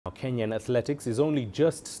Kenyan athletics is only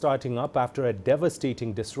just starting up after a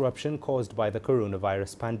devastating disruption caused by the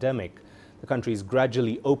coronavirus pandemic. The country is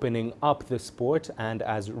gradually opening up the sport, and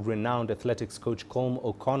as renowned athletics coach Colm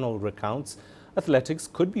O'Connell recounts, athletics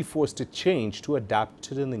could be forced to change to adapt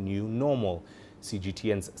to the new normal.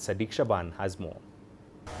 CGTN's Saddique Shaban has more.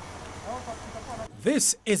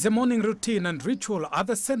 This is a morning routine and ritual at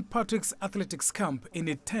the St. Patrick's Athletics Camp in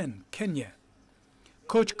CGTN, Kenya.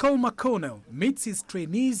 Coach Colm O'Connell meets his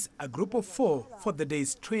trainees, a group of 4, for the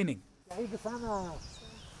day's training.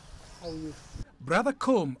 Brother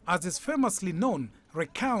Colm, as is famously known,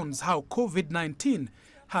 recounts how COVID-19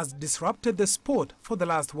 has disrupted the sport for the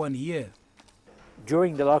last 1 year.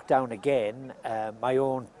 During the lockdown again, my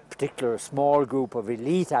own particular small group of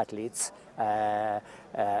elite athletes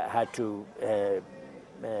had to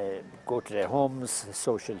go to their homes,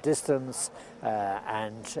 social distance,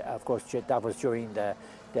 and of course that was during the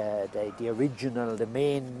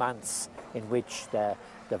main months in which the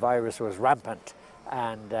virus was rampant.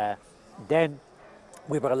 And then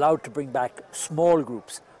we were allowed to bring back small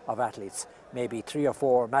groups of athletes, maybe 3 or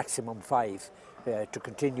 4, maximum 5, to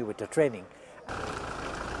continue with the training.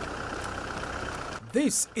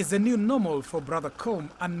 This is a new normal for Brother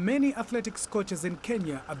Colm and many athletics coaches in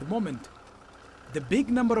Kenya at the moment. The big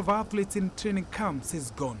number of athletes in training camps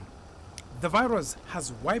is gone. The virus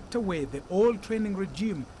has wiped away the old training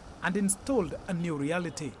regime and installed a new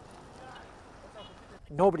reality.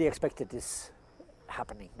 Nobody expected this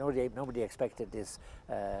happening. Nobody expected this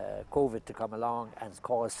COVID to come along and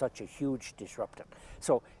cause such a huge disruption.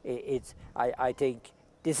 So I think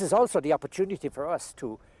this is also the opportunity for us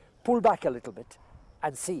to pull back a little bit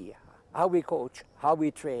and see how we coach, how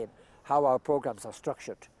we train, how our programs are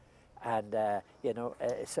structured, and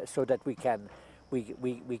so that we can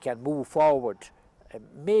move forward,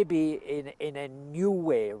 maybe in a new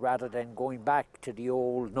way rather than going back to the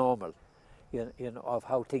old normal, of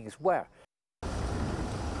how things were.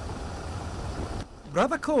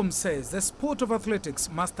 Brother Colm says the sport of athletics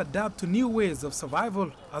must adapt to new ways of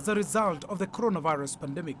survival as a result of the coronavirus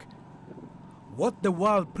pandemic. What the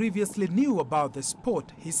world previously knew about the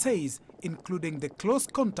sport, he says, including the close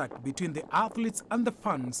contact between the athletes and the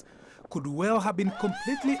fans, could well have been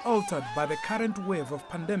completely altered by the current wave of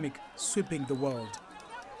pandemic sweeping the world.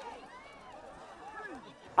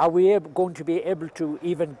 Are we going to be able to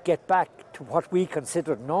even get back to what we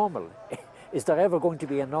considered normal? Is there ever going to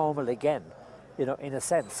be a normal again? In a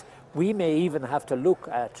sense, we may even have to look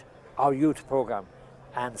at our youth program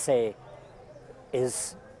and say,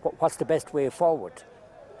 what's the best way forward?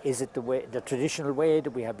 Is it the traditional way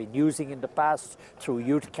that we have been using in the past through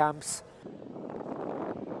youth camps?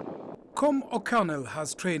 Colm O'Connell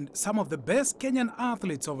has trained some of the best Kenyan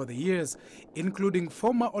athletes over the years, including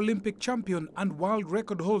former Olympic champion and world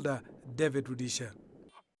record holder David Rudisha.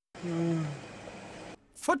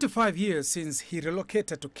 45 years since he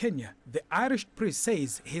relocated to Kenya, the Irish priest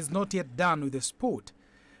says he's not yet done with the sport.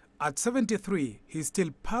 At 73, he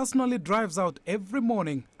still personally drives out every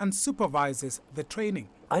morning and supervises the training.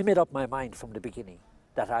 I made up my mind from the beginning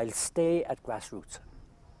that I'll stay at grassroots.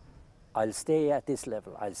 I'll stay at this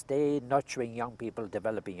level. I'll stay nurturing young people,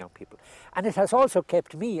 developing young people. And it has also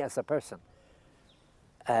kept me as a person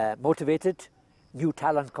motivated. New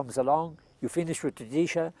talent comes along. You finish with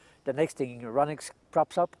Rudisha, the next thing running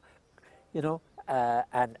props up,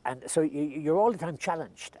 and so you're all the time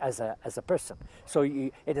challenged as a person. So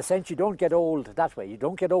in a sense, you don't get old that way. You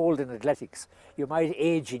don't get old in athletics. You might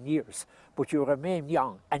age in years, but you remain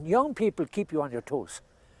young. And young people keep you on your toes.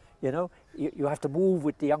 You have to move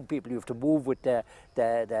with the young people. You have to move with the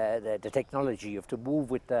technology. You have to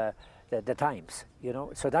move with the times.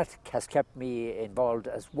 So that has kept me involved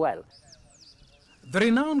as well. The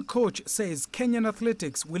renowned coach says Kenyan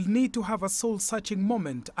athletics will need to have a soul-searching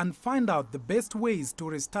moment and find out the best ways to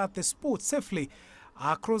restart the sport safely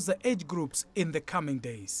across the age groups in the coming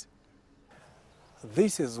days.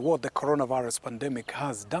 This is what the coronavirus pandemic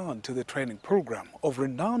has done to the training program of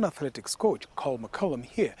renowned athletics coach Colm O'Connell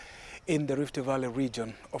here in the Rift Valley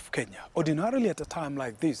region of Kenya. Ordinarily at a time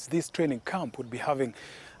like this training camp would be having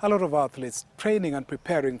a lot of athletes training and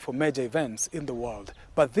preparing for major events in the world.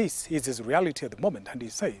 But this is his reality at the moment, and he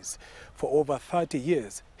says for over 30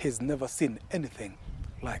 years he's never seen anything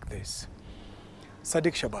like this.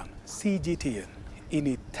 Saddique Shaban, CGTN, in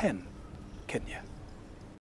CGTN, Kenya.